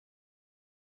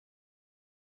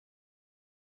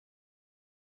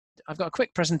I've got a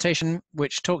quick presentation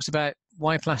which talks about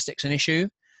why plastic's an issue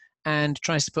and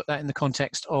tries to put that in the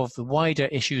context of the wider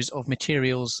issues of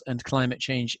materials and climate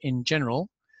change in general.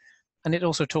 And it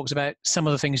also talks about some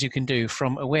of the things you can do,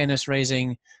 from awareness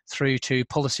raising through to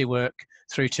policy work,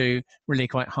 through to really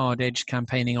quite hard-edged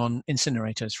campaigning on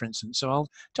incinerators, for instance. So I'll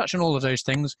touch on all of those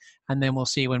things, and then we'll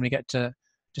see when we get to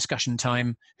discussion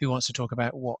time who wants to talk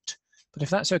about what. But if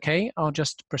that's okay, I'll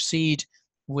just proceed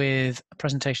with a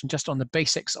presentation just on the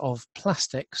basics of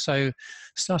plastic. So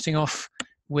starting off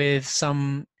with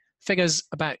some figures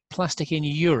about plastic in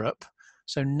Europe.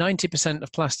 So 90%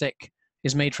 of plastic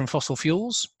is made from fossil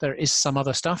fuels. There is some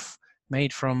other stuff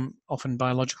made from often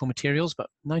biological materials, but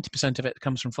 90% of it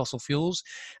comes from fossil fuels.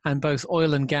 And both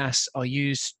oil and gas are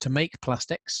used to make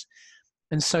plastics.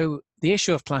 And so the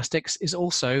issue of plastics is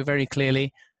also very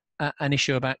clearly an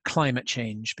issue about climate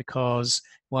change, because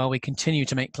while we continue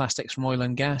to make plastics from oil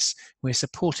and gas, we're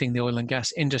supporting the oil and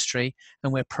gas industry,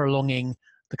 and we're prolonging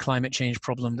the climate change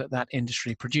problem that that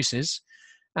industry produces.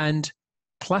 And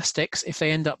plastics, if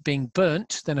they end up being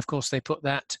burnt, then of course they put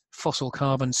that fossil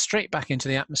carbon straight back into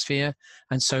the atmosphere,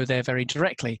 and so they're very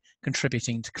directly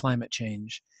contributing to climate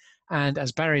change. And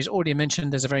as Barry's already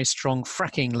mentioned, there's a very strong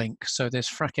fracking link. So there's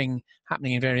fracking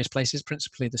happening in various places,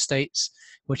 principally the States,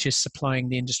 which is supplying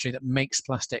the industry that makes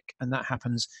plastic, and that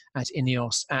happens at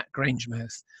INEOS at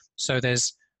Grangemouth. So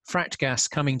there's fracked gas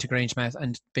coming to Grangemouth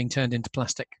and being turned into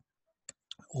plastic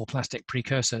or plastic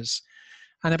precursors.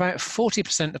 And about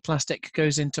 40% of plastic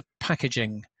goes into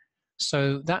packaging.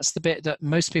 So that's the bit that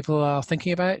most people are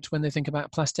thinking about when they think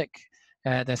about plastic.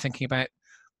 They're thinking about,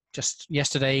 just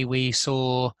yesterday we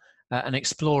saw an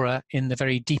explorer in the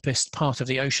very deepest part of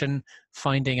the ocean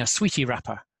finding a sweetie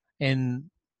wrapper in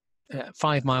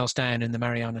 5 miles down in the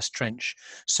Marianas Trench.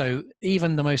 So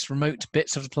even the most remote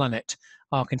bits of the planet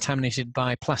are contaminated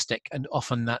by plastic, and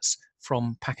often that's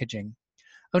from packaging.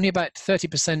 Only about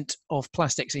 30% of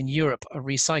plastics in Europe are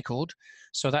recycled,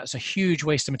 so that's a huge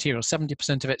waste of material.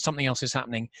 70% of it, something else is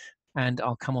happening, and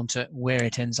I'll come on to where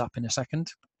it ends up in a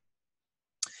second.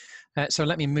 So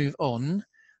let me move on.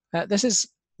 This is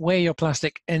where your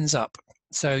plastic ends up.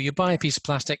 So you buy a piece of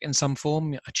plastic in some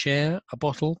form, a chair, a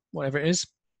bottle, whatever it is.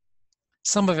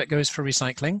 Some of it goes for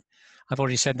recycling. I've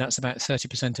already said that's about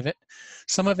 30% of it.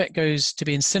 Some of it goes to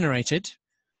be incinerated.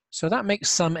 So that makes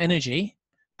some energy,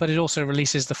 but it also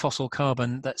releases the fossil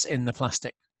carbon that's in the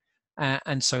plastic.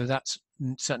 And so that's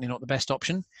certainly not the best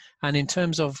option. And in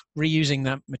terms of reusing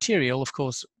that material, of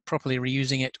course, properly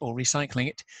reusing it or recycling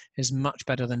it is much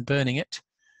better than burning it.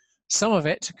 Some of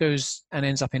it goes and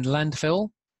ends up in landfill.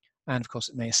 And of course,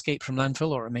 it may escape from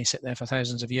landfill, or it may sit there for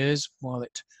thousands of years while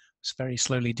it very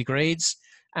slowly degrades.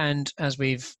 And as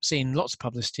we've seen lots of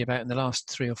publicity about in the last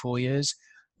 3 or 4 years,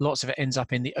 lots of it ends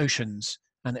up in the oceans,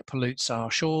 and it pollutes our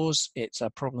shores. It's a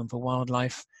problem for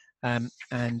wildlife, and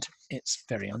it's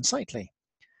very unsightly.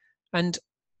 And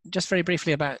just very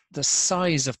briefly about the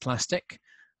size of plastic,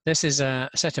 this is a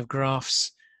set of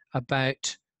graphs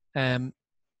about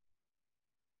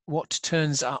what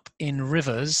turns up in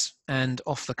rivers and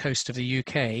off the coast of the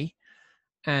UK,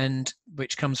 and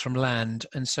which comes from land.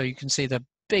 And so you can see the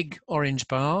big orange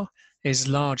bar is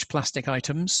large plastic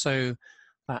items. So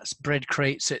that's bread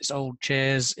crates, it's old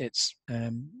chairs, it's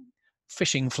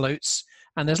fishing floats,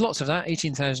 and there's lots of that,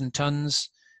 18,000 tons.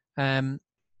 And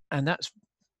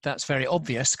that's very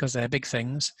obvious because they're big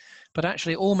things. But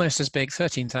actually almost as big,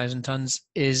 13,000 tons,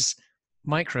 is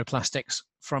microplastics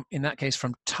from, in that case,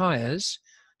 from tires.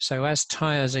 So as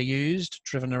tires are used,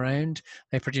 driven around,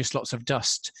 they produce lots of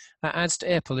dust. That adds to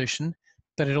air pollution,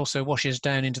 but it also washes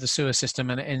down into the sewer system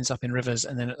and it ends up in rivers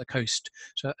and then at the coast.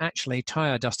 So actually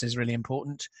tire dust is really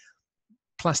important.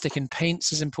 Plastic in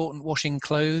paints is important. Washing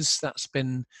clothes, that's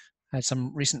had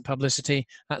some recent publicity.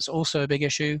 That's also a big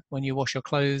issue. When you wash your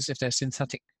clothes, if they're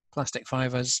synthetic plastic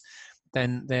fibers,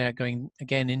 then they're going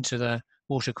again into the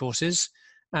watercourses.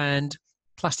 And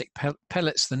plastic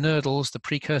pellets, the nurdles, the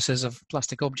precursors of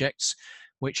plastic objects,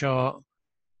 which are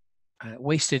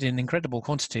wasted in incredible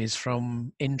quantities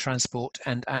from in transport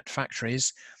and at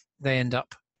factories, they end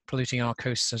up polluting our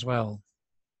coasts as well.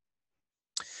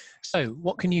 So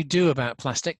what can you do about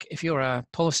plastic? If you're a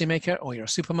policymaker, or you're a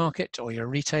supermarket, or you're a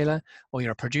retailer, or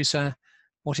you're a producer,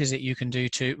 what is it you can do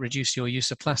to reduce your use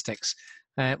of plastics?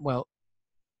 Well,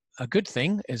 a good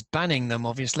thing is banning them,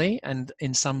 obviously, and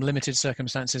in some limited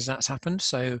circumstances that's happened.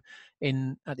 So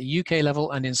at the UK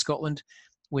level and in Scotland,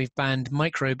 we've banned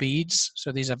micro beads.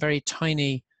 So these are very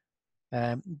tiny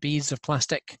beads of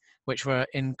plastic, which were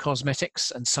in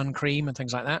cosmetics and sun cream and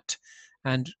things like that.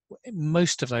 And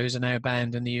most of those are now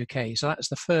banned in the UK. So that's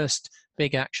the first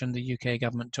big action the UK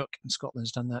government took, and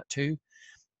Scotland's done that too.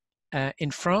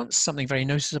 In France, something very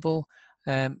noticeable,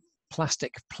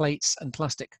 plastic plates and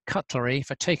plastic cutlery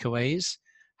for takeaways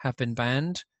have been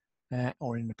banned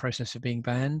or in the process of being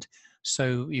banned.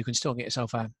 So you can still get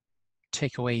yourself a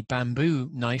takeaway bamboo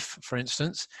knife, for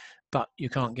instance, but you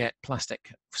can't get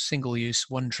plastic single use,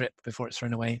 one trip before it's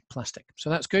thrown away plastic. So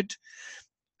that's good.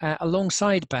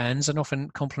 Alongside bans, and often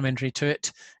complementary to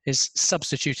it, is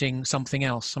substituting something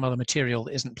else, some other material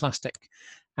that isn't plastic.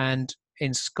 And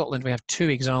in Scotland, we have 2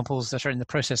 examples that are in the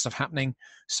process of happening.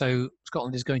 So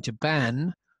Scotland is going to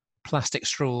ban plastic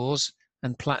straws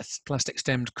and plastic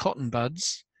stemmed cotton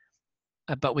buds.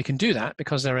 But we can do that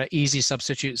because there are easy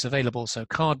substitutes available. So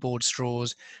cardboard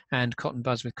straws and cotton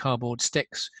buds with cardboard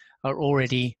sticks are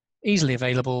already easily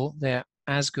available. They're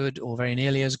as good or very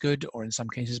nearly as good, or in some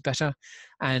cases better.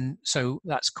 And so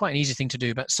that's quite an easy thing to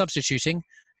do, but substituting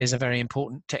is a very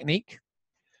important technique.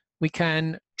 We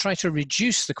can try to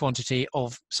reduce the quantity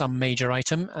of some major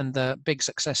item, and the big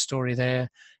success story there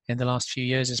in the last few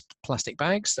years is plastic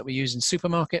bags that we use in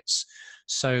supermarkets.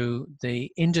 So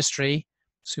the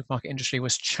supermarket industry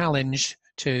was challenged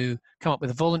to come up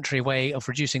with a voluntary way of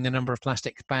reducing the number of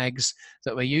plastic bags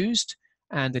that were used,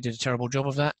 and they did a terrible job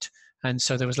of that. And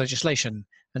so there was legislation.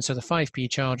 And so the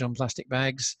 5p charge on plastic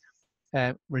bags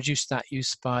reduced that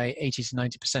use by 80 to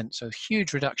 90%. So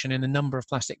huge reduction in the number of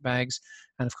plastic bags.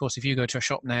 And of course, if you go to a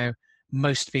shop now,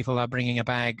 most people are bringing a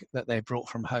bag that they brought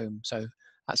from home. So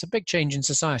that's a big change in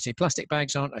society. Plastic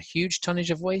bags aren't a huge tonnage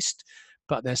of waste,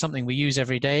 but they're something we use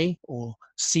every day or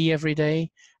see every day,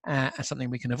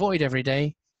 something we can avoid every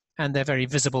day. And they're very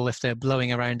visible if they're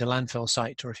blowing around a landfill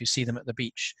site or if you see them at the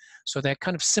beach. So they're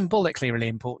kind of symbolically really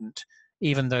important,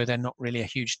 even though they're not really a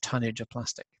huge tonnage of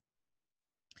plastic.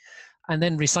 And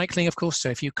then recycling, of course. So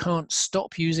if you can't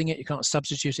stop using it, you can't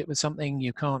substitute it with something,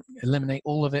 you can't eliminate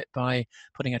all of it by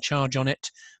putting a charge on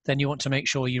it, then you want to make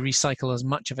sure you recycle as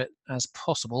much of it as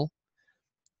possible.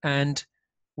 And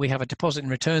we have a deposit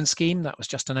and return scheme that was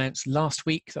just announced last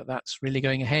week that's really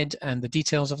going ahead, and the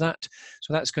details of that.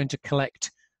 So that's going to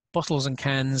collect bottles and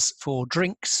cans for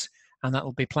drinks, and that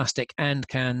will be plastic and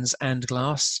cans and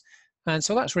glass. And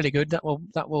so that's really good. That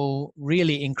will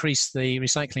really increase the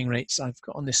recycling rates. I've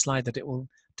got on this slide that it will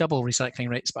double recycling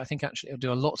rates, but I think actually it'll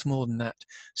do a lot more than that.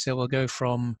 So we'll go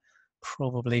from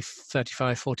probably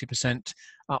 35, 40%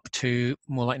 up to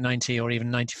more like 90 or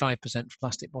even 95% for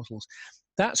plastic bottles.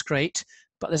 That's great,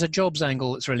 but there's a jobs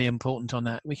angle that's really important on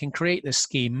that. We can create this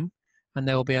scheme, and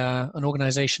there will be an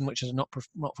organization, which is a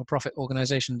not-for-profit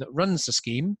organization, that runs the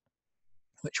scheme,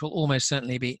 which will almost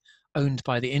certainly be owned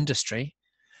by the industry.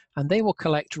 And they will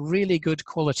collect really good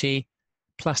quality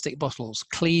plastic bottles,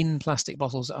 clean plastic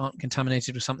bottles that aren't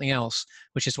contaminated with something else,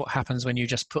 which is what happens when you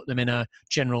just put them in a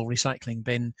general recycling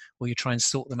bin or you try and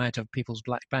sort them out of people's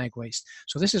black bag waste.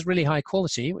 So this is really high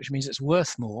quality, which means it's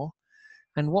worth more.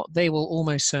 And what they will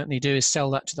almost certainly do is sell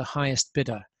that to the highest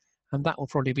bidder. And that will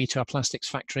probably be to a plastics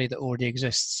factory that already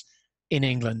exists in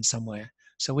England somewhere.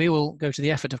 So we will go to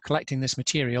the effort of collecting this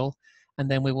material, and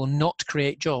then we will not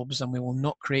create jobs and we will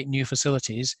not create new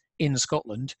facilities in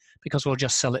Scotland, because we'll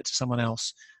just sell it to someone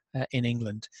else in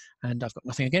England. And I've got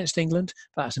nothing against England,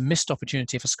 but that's a missed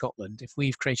opportunity for Scotland. If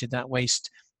we've created that waste,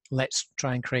 let's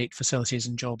try and create facilities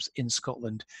and jobs in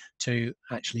Scotland to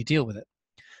actually deal with it.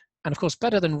 And of course,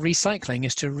 better than recycling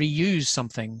is to reuse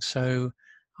something. So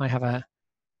I have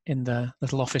in the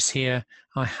little office here,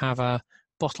 I have a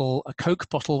Coke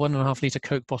bottle, 1.5 litre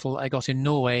Coke bottle I got in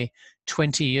Norway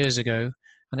 20 years ago.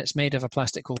 And it's made of a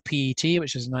plastic called PET,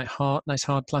 which is nice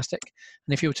hard plastic.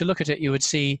 And if you were to look at it, you would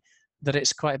see that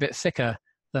it's quite a bit thicker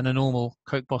than a normal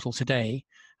Coke bottle today.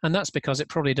 And that's because it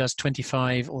probably does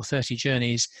 25 or 30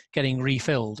 journeys getting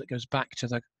refilled. It goes back to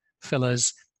the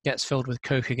fillers, gets filled with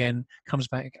Coke again, comes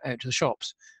back out to the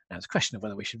shops. Now, it's a question of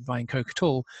whether we should be buying Coke at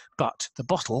all, but the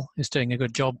bottle is doing a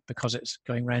good job because it's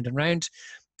going round and round.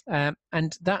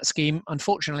 And that scheme,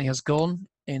 unfortunately, has gone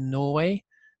in Norway,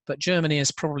 but Germany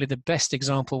is probably the best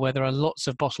example where there are lots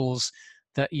of bottles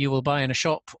that you will buy in a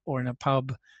shop or in a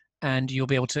pub, and you'll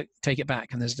be able to take it back.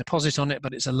 And there's a deposit on it,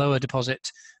 but it's a lower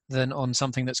deposit than on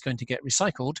something that's going to get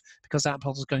recycled, because that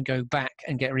bottle is going to go back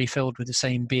and get refilled with the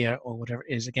same beer or whatever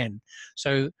it is again.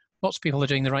 So lots of people are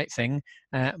doing the right thing,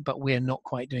 but we're not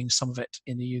quite doing some of it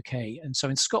in the UK. And so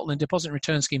in Scotland, deposit and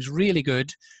return scheme is really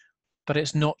good, but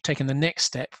it's not taken the next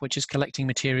step, which is collecting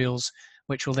materials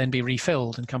which will then be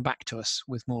refilled and come back to us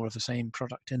with more of the same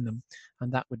product in them.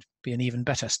 And that would be an even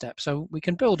better step. So we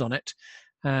can build on it,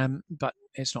 but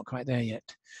it's not quite there yet.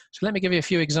 So let me give you a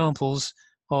few examples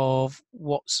of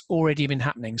what's already been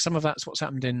happening. Some of that's what's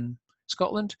happened in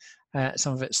Scotland,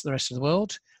 some of it's the rest of the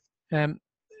world.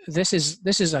 This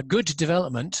is a good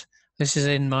development. This is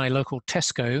in my local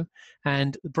Tesco,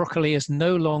 and the broccoli is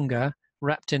no longer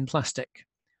wrapped in plastic.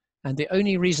 And the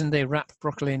only reason they wrap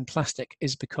broccoli in plastic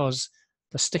is because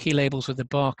the sticky labels with the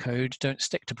barcode don't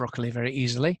stick to broccoli very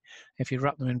easily. If you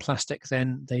wrap them in plastic,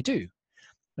 then they do.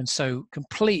 And so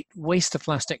complete waste of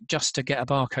plastic just to get a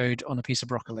barcode on a piece of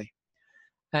broccoli.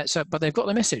 But they've got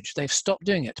the message. They've stopped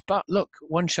doing it. But look,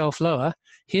 one shelf lower,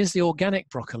 here's the organic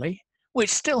broccoli,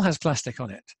 which still has plastic on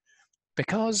it.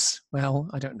 Because, well,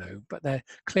 I don't know, but they're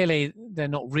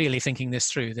not really thinking this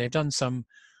through. They've done some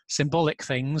symbolic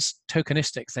things,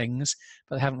 tokenistic things,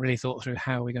 but they haven't really thought through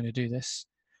how we're going to do this.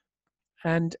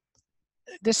 And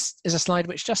this is a slide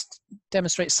which just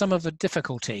demonstrates some of the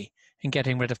difficulty in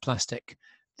getting rid of plastic.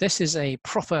 This is a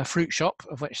proper fruit shop,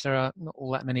 of which there are not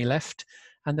all that many left,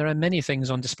 and there are many things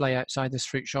on display outside this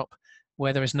fruit shop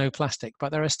where there is no plastic, but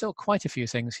there are still quite a few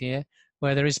things here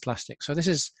where there is plastic. So this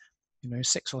is,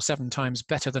 6 or 7 times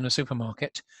better than a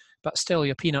supermarket, but still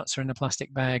your peanuts are in a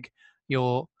plastic bag,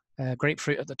 your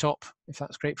grapefruit at the top, if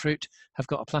that's grapefruit, have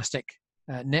got a plastic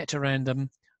net around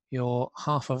them, your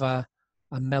half of a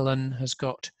melon has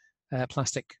got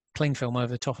plastic cling film over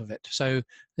the top of it. So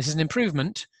this is an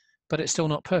improvement, but it's still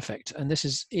not perfect. And this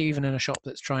is even in a shop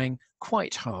that's trying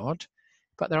quite hard.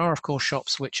 But there are, of course,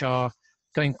 shops which are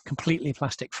going completely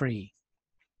plastic free.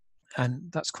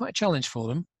 And that's quite a challenge for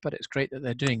them, but it's great that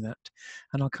they're doing that.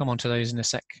 And I'll come on to those in a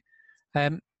sec.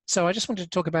 So I just wanted to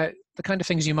talk about the kind of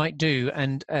things you might do.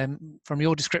 And from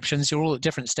your descriptions, you're all at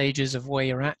different stages of where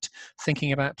you're at,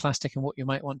 thinking about plastic and what you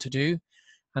might want to do.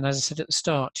 And as I said at the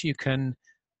start, you can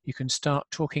start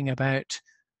talking about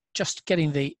just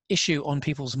getting the issue on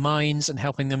people's minds and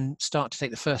helping them start to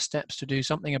take the first steps to do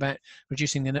something about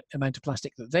reducing the amount of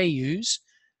plastic that they use.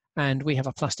 And we have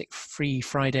a plastic-free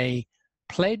Friday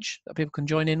pledge that people can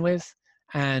join in with.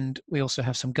 And we also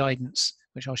have some guidance,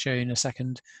 which I'll show you in a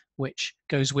second, which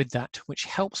goes with that, which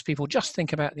helps people just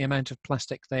think about the amount of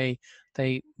plastic they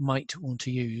might want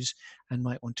to use and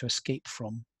might want to escape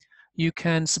from. You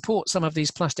can support some of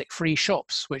these plastic-free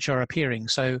shops which are appearing.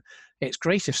 So it's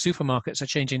great if supermarkets are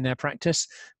changing their practice,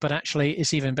 but actually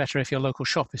it's even better if your local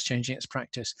shop is changing its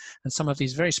practice. And some of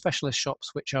these very specialist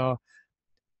shops which are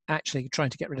actually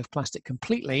trying to get rid of plastic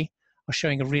completely are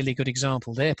showing a really good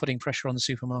example. They're putting pressure on the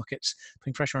supermarkets,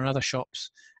 putting pressure on other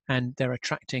shops, and they're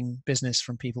attracting business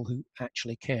from people who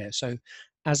actually care. So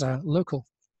as a local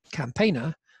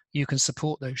campaigner, you can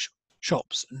support those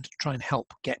shops and try and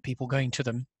help get people going to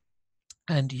them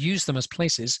and use them as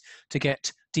places to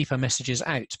get deeper messages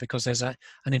out, because there's an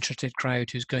interested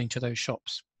crowd who's going to those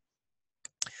shops.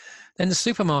 Then the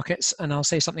supermarkets, and I'll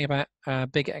say something about a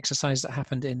big exercise that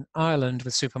happened in Ireland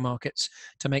with supermarkets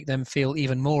to make them feel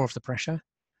even more of the pressure.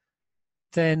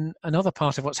 Then another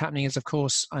part of what's happening is, of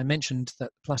course, I mentioned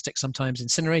that plastic sometimes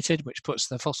incinerated, which puts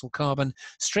the fossil carbon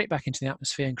straight back into the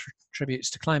atmosphere and contributes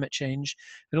to climate change.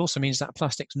 It also means that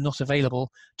plastic's not available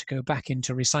to go back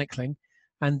into recycling.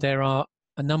 And there are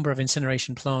a number of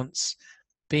incineration plants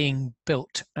being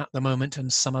built at the moment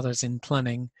and some others in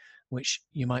planning, which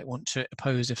you might want to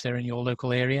oppose if they're in your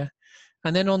local area.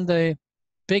 And then on the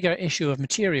bigger issue of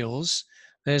materials,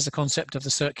 there's the concept of the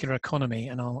circular economy,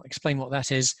 and I'll explain what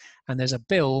that is. And there's a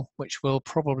bill which will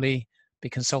probably be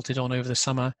consulted on over the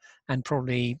summer and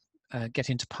probably get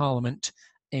into Parliament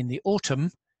in the autumn.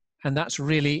 And that's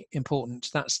really important.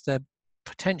 That's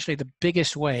potentially the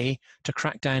biggest way to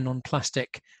crack down on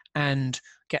plastic and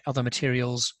get other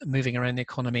materials moving around the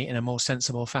economy in a more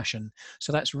sensible fashion.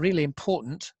 So that's really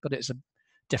important, but it's a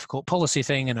difficult policy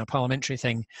thing and a parliamentary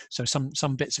thing. So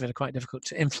some bits of it are quite difficult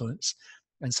to influence,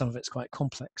 and some of it's quite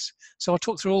complex. So I'll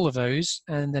talk through all of those,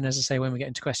 and then, as I say, when we get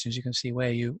into questions, you can see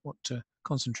where you want to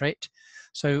concentrate.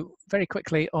 So very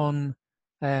quickly on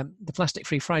the Plastic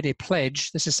Free Friday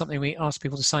pledge. This is something we ask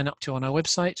people to sign up to on our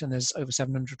website, and there's over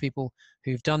 700 people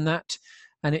who've done that.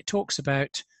 And it talks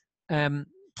about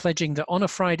pledging that on a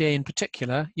Friday in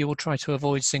particular, you will try to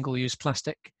avoid single-use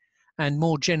plastic, and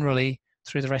more generally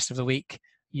through the rest of the week,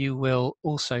 you will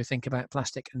also think about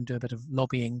plastic and do a bit of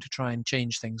lobbying to try and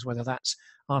change things, whether that's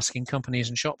asking companies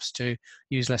and shops to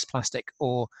use less plastic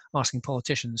or asking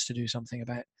politicians to do something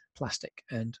about plastic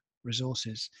and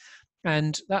resources.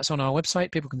 And that's on our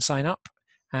website. People can sign up,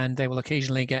 and they will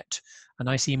occasionally get a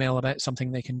nice email about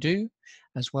something they can do,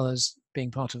 as well as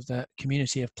being part of the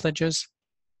community of pledgers.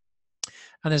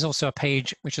 And there's also a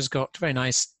page which has got very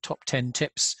nice top 10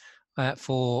 tips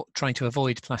for trying to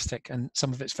avoid plastic. And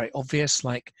some of it's very obvious,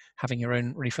 like having your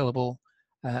own refillable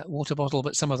water bottle,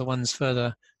 but some of the ones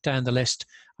further down the list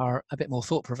are a bit more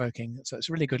thought-provoking. So it's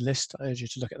a really good list. I urge you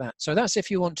to look at that. So that's if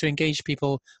you want to engage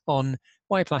people on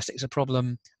why plastic's a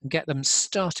problem and get them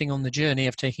starting on the journey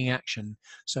of taking action.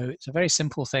 So it's a very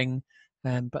simple thing,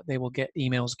 but they will get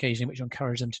emails occasionally which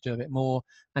encourage them to do a bit more,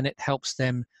 and it helps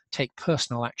them take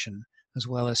personal action as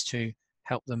well as to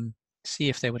help them see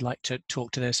if they would like to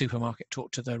talk to their supermarket,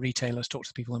 talk to the retailers, talk to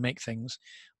the people who make things,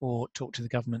 or talk to the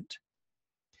government.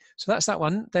 So that's that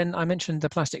one. Then I mentioned the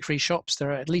plastic-free shops. There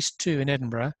are at least 2 in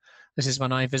Edinburgh. This is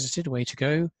one I visited, Way to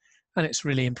Go, and it's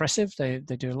really impressive. They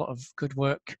do a lot of good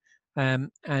work,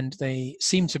 and they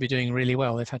seem to be doing really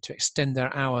well. They've had to extend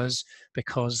their hours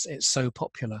because it's so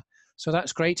popular. So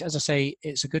that's great. As I say,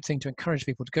 it's a good thing to encourage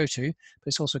people to go to, but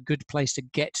it's also a good place to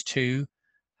get to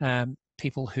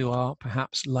people who are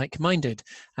perhaps like-minded.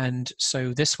 And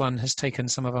so this one has taken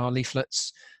some of our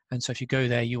leaflets, and so if you go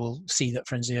there, you will see that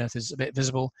Friends of the Earth is a bit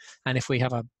visible. And if we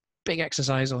have a big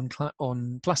exercise on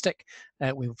plastic,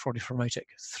 we will probably promote it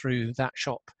through that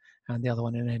shop and the other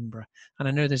one in Edinburgh. And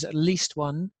I know there's at least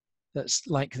one that's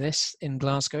like this in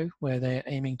Glasgow, where they're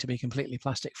aiming to be completely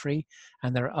plastic-free,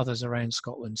 and there are others around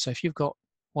Scotland. So if you've got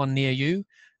one near you,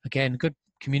 again, good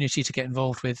community to get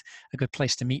involved with, a good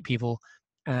place to meet people,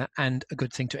 and a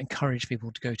good thing to encourage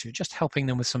people to go to, just helping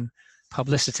them with some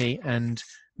publicity and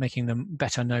making them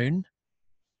better known.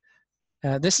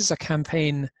 This is a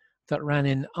campaign that ran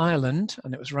in Ireland,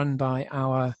 and it was run by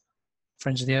our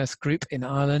Friends of the Earth group in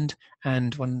Ireland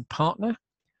and one partner.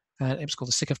 It was called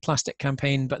the Sick of Plastic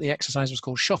campaign, but the exercise was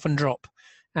called Shop and Drop.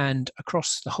 And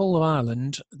across the whole of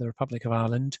Ireland, the Republic of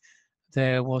Ireland,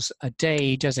 there was a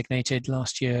day designated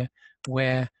last year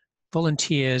where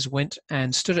volunteers went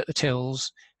and stood at the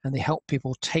tills, and they helped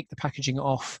people take the packaging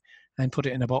off and put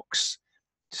it in a box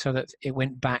so that it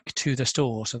went back to the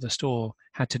store. So the store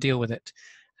had to deal with it.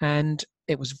 And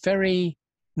it was very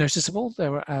noticeable.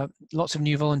 There were lots of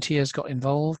new volunteers got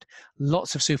involved.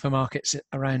 Lots of supermarkets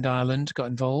around Ireland got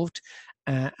involved.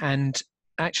 And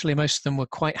actually, most of them were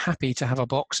quite happy to have a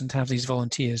box and to have these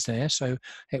volunteers there. So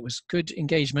it was good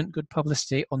engagement, good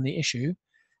publicity on the issue.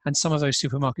 And some of those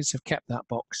supermarkets have kept that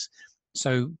box.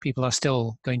 So people are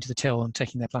still going to the till and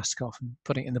taking their plastic off and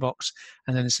putting it in the box,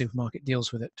 and then the supermarket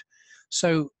deals with it.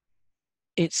 So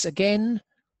it's, again,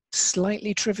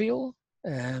 slightly trivial,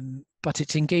 but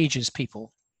it engages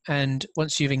people. And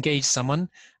once you've engaged someone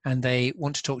and they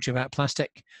want to talk to you about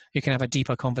plastic, you can have a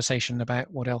deeper conversation about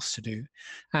what else to do.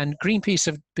 And Greenpeace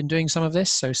have been doing some of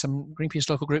this. So some Greenpeace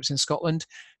local groups in Scotland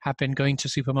have been going to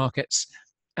supermarkets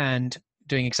and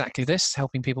doing exactly this,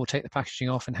 helping people take the packaging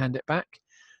off and hand it back.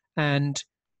 And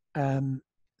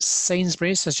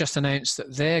Sainsbury's has just announced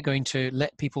that they're going to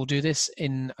let people do this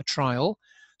in a trial.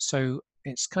 So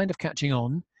it's kind of catching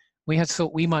on. We had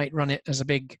thought we might run it as a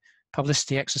big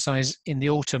publicity exercise in the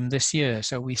autumn this year.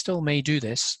 So we still may do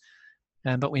this,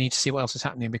 but we need to see what else is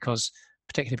happening,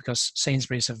 particularly because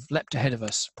Sainsbury's have leapt ahead of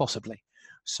us, possibly.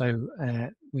 So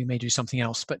we may do something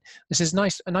else. But this is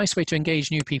a nice way to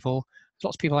engage new people. There's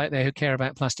lots of people out there who care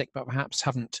about plastic, but perhaps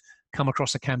haven't come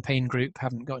across a campaign group,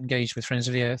 haven't got engaged with Friends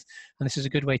of the Earth. And this is a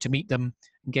good way to meet them,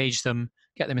 engage them,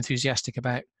 get them enthusiastic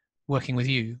about working with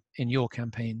you in your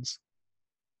campaigns.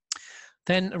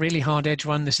 Then a really hard edge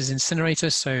one, this is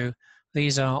incinerators. So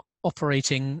these are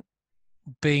operating,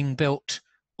 being built,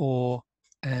 or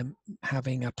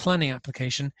having a planning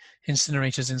application,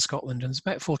 incinerators in Scotland. And there's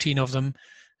about 14 of them.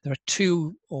 There are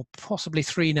 2 or possibly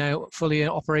 3 now fully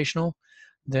operational.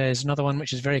 There's another one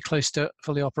which is very close to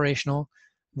fully operational.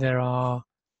 There are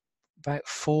about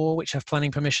 4 which have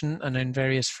planning permission and in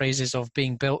various phases of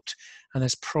being built, and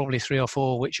there's probably 3 or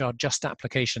 4 which are just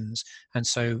applications, and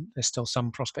so there's still some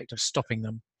prospect of stopping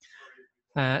them.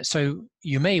 So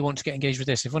you may want to get engaged with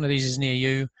this. If one of these is near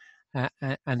you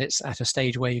and it's at a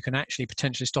stage where you can actually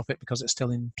potentially stop it because it's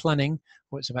still in planning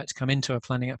or it's about to come into a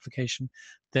planning application,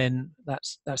 then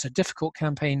that's a difficult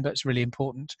campaign, but it's really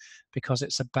important because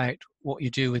it's about what you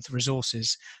do with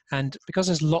resources. And because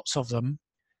there's lots of them,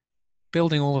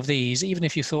 building all of these, even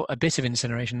if you thought a bit of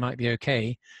incineration might be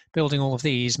okay, building all of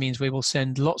these means we will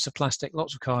send lots of plastic,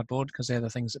 lots of cardboard, because they're the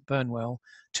things that burn well,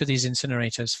 to these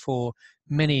incinerators for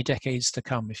many decades to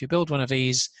come. If you build one of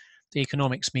these, the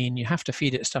economics mean you have to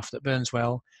feed it stuff that burns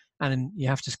well, and you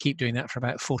have to keep doing that for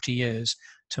about 40 years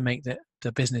to make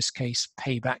the business case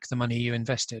pay back the money you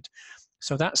invested.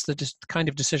 So that's the kind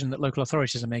of decision that local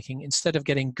authorities are making. Instead of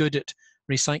getting good at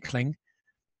recycling,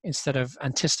 instead of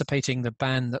anticipating the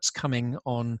ban that's coming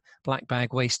on black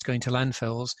bag waste going to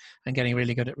landfills and getting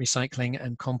really good at recycling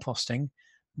and composting,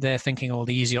 they're thinking, oh,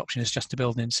 the easy option is just to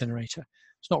build an incinerator.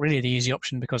 It's not really the easy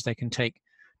option because they can take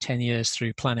 10 years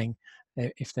through planning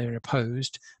if they're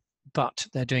opposed. but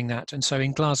they're doing that. And so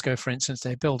in Glasgow, for instance,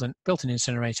 they built an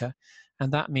incinerator,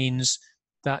 and that means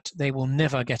that they will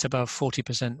never get above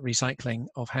 40% recycling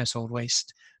of household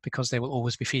waste because they will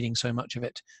always be feeding so much of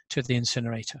it to the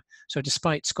incinerator. So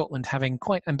despite Scotland having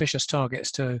quite ambitious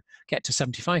targets to get to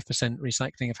 75%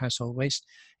 recycling of household waste,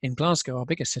 in Glasgow, our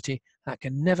biggest city, that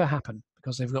can never happen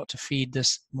because they've got to feed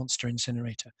this monster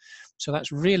incinerator. So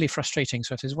that's really frustrating.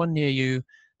 So if there's one near you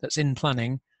that's in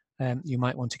planning, you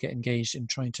might want to get engaged in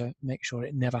trying to make sure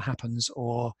it never happens,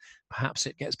 or perhaps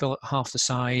it gets built at half the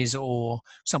size or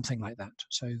something like that.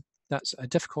 So that's a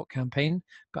difficult campaign,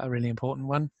 but a really important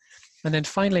one. And then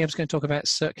finally, I was going to talk about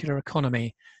circular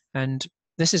economy. And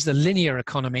this is the linear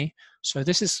economy. So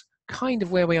this is kind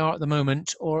of where we are at the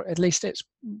moment, or at least it's,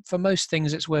 for most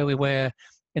things, it's where we were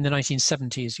in the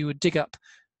 1970s. You would dig up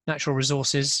natural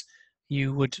resources,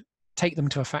 you would take them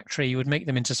to a factory, you would make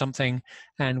them into something,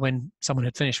 and when someone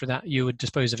had finished with that, you would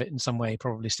dispose of it in some way,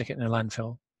 probably stick it in a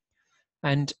landfill.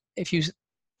 And if you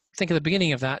think of the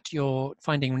beginning of that, you're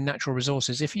finding natural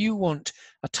resources. If you want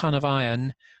a ton of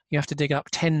iron, you have to dig up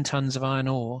 10 tons of iron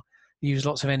ore, use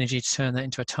lots of energy to turn that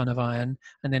into a ton of iron,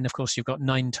 and then of course you've got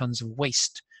 9 tons of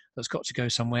waste that's got to go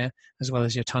somewhere, as well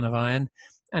as your ton of iron.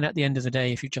 And at the end of the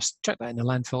day, if you just chuck that in the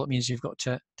landfill, it means you've got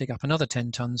to dig up another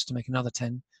 10 tons to make another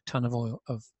 10 ton of oil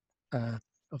of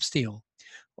steel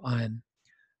or iron.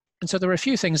 And so there are a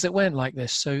few things that weren't like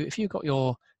this. So if you got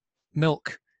your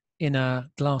milk in a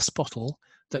glass bottle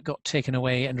that got taken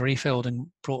away and refilled and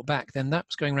brought back, then that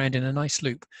was going around in a nice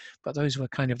loop. But those were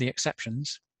kind of the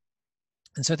exceptions.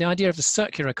 And so the idea of the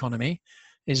circular economy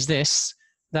is this,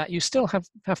 that you still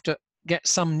have to get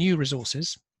some new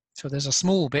resources. So there's a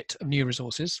small bit of new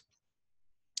resources,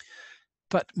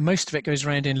 but most of it goes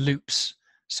around in loops.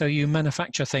 So you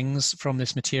manufacture things from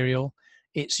this material,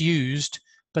 it's used,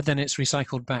 but then it's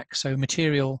recycled back. So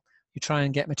material, you try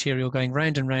and get material going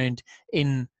round and round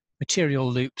in material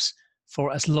loops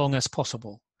for as long as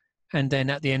possible. And then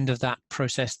at the end of that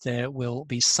process, there will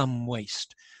be some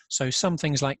waste. So some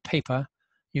things like paper,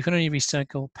 you can only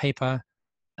recycle paper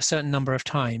a certain number of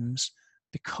times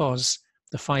because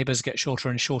the fibers get shorter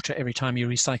and shorter every time you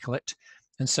recycle it.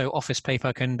 And so office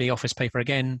paper can be office paper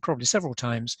again, probably several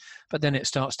times, but then it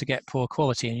starts to get poor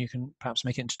quality and you can perhaps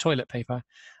make it into toilet paper,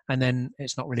 and then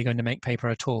it's not really going to make paper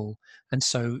at all. And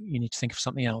so you need to think of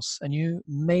something else, and you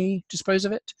may dispose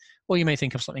of it, or you may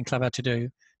think of something clever to do,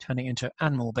 turning it into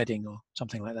animal bedding or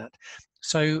something like that.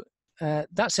 So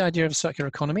that's the idea of a circular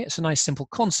economy. It's a nice simple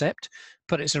concept,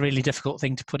 but it's a really difficult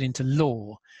thing to put into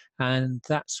law. And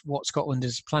that's what Scotland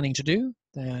is planning to do.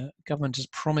 The government has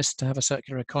promised to have a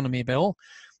circular economy bill.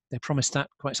 They promised that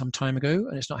quite some time ago,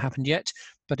 and it's not happened yet,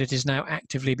 but it is now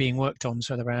actively being worked on.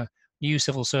 So there are new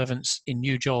civil servants in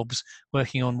new jobs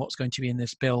working on what's going to be in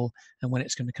this bill and when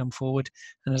it's going to come forward.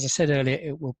 And as I said earlier,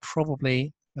 it will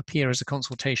probably appear as a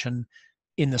consultation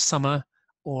in the summer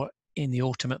or in the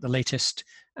autumn at the latest,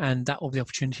 and that will be the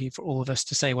opportunity for all of us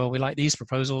to say, well, we like these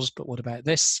proposals, but what about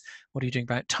this? What are you doing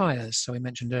about tyres? So we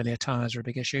mentioned earlier, tyres are a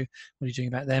big issue. What are you doing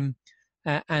about them?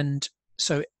 And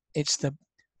so it's the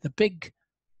big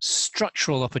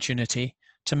structural opportunity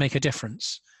to make a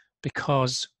difference,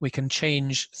 because we can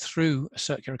change through a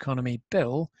circular economy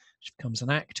bill, which becomes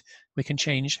an act, we can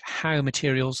change how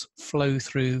materials flow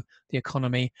through the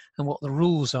economy and what the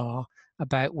rules are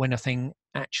about when a thing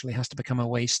actually has to become a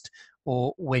waste,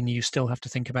 or when you still have to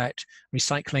think about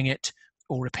recycling it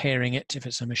or repairing it if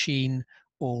it's a machine,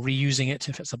 or reusing it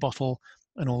if it's a bottle,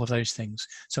 and all of those things.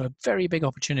 So a very big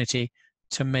opportunity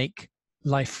to make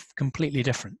life completely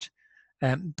different.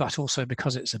 But also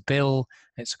because it's a bill,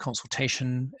 it's a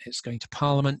consultation, it's going to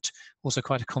Parliament, also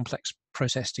quite a complex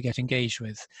process to get engaged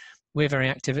with. We're very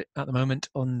active at the moment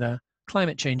on the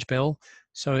climate change bill,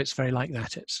 so it's very like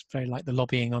that. It's very like the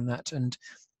lobbying on that, and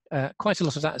quite a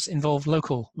lot of that's involved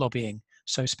local lobbying.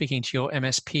 So speaking to your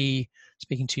MSP,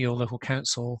 speaking to your local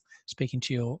council, speaking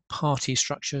to your party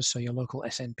structures, so your local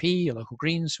SNP, your local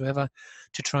Greens, whoever,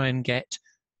 to try and get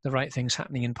the right things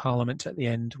happening in Parliament at the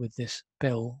end with this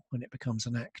bill when it becomes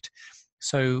an act.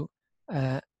 So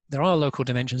there are local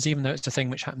dimensions, even though it's a thing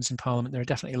which happens in Parliament, there are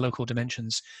definitely local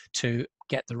dimensions to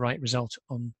get the right result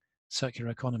on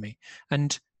circular economy.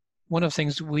 And one of the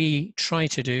things we try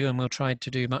to do, and we'll try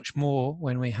to do much more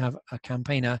when we have a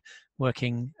campaigner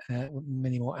working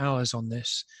many more hours on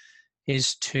this,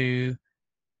 is to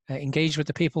engage with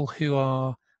the people who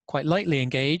are quite lightly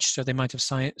engaged. So they might have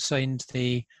signed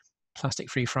the Plastic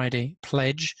Free Friday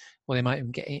pledge, or they might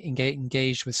get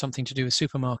engaged with something to do with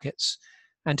supermarkets,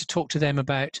 and to talk to them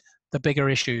about the bigger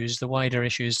issues, the wider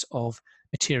issues of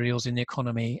materials in the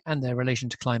economy and their relation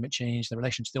to climate change, their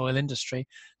relation to the oil industry,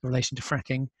 the relation to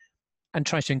fracking, and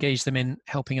try to engage them in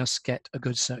helping us get a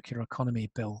good circular economy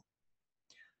bill.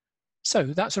 So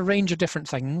that's a range of different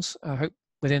things. I hope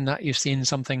within that you've seen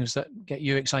some things that get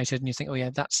you excited and you think, oh yeah,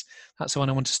 that's the one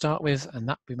I want to start with, and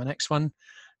that'll be my next one.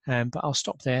 But I'll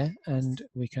stop there and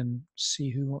we can see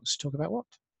who wants to talk about what.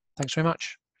 Thanks very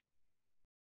much.